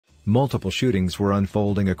Multiple shootings were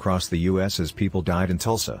unfolding across the U.S. as people died in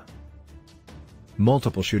Tulsa.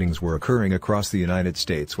 Multiple shootings were occurring across the United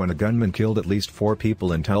States when a gunman killed at least 4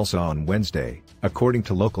 people in Tulsa on Wednesday, according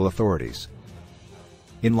to local authorities.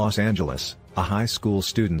 In Los Angeles, a high school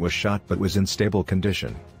student was shot but was in stable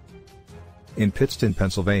condition. In Pittston,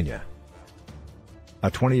 Pennsylvania,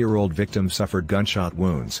 a 20-year-old victim suffered gunshot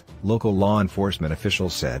wounds, local law enforcement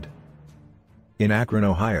officials said. In Akron,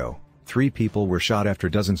 Ohio, 3 people were shot after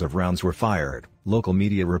dozens of rounds were fired, local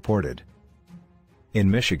media reported.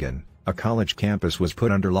 In Michigan, a college campus was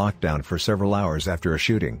put under lockdown for several hours after a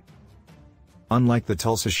shooting. Unlike the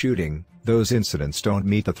Tulsa shooting, those incidents don't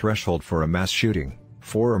meet the threshold for a mass shooting,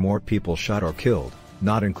 4 or more people shot or killed,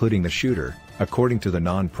 not including the shooter, according to the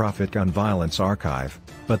nonprofit Gun Violence Archive,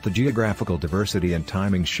 but the geographical diversity and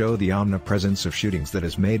timing show the omnipresence of shootings that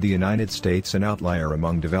has made the United States an outlier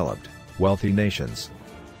among developed, wealthy nations.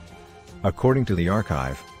 According to the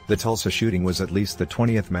archive, the Tulsa shooting was at least the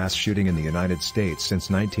 20th mass shooting in the United States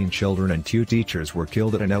since 19 children and 2 teachers were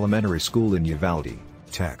killed at an elementary school in Uvalde,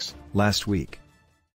 Texas, last week.